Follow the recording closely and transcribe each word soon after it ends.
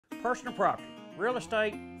personal property, real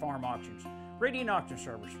estate, farm auctions, Reading Auction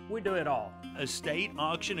Service. We do it all. Estate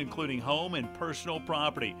auction including home and personal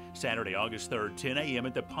property. Saturday, August 3rd, 10 a.m.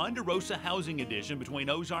 at the Ponderosa Housing Edition between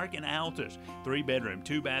Ozark and Altus. 3-bedroom,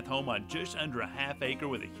 2-bath home on just under a half acre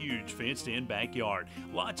with a huge fenced-in backyard.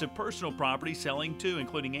 Lots of personal property selling too,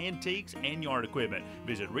 including antiques and yard equipment.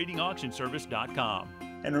 Visit readingauctionservice.com.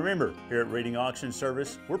 And remember, here at Reading Auction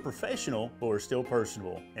Service, we're professional, but we're still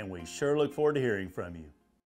personable, and we sure look forward to hearing from you.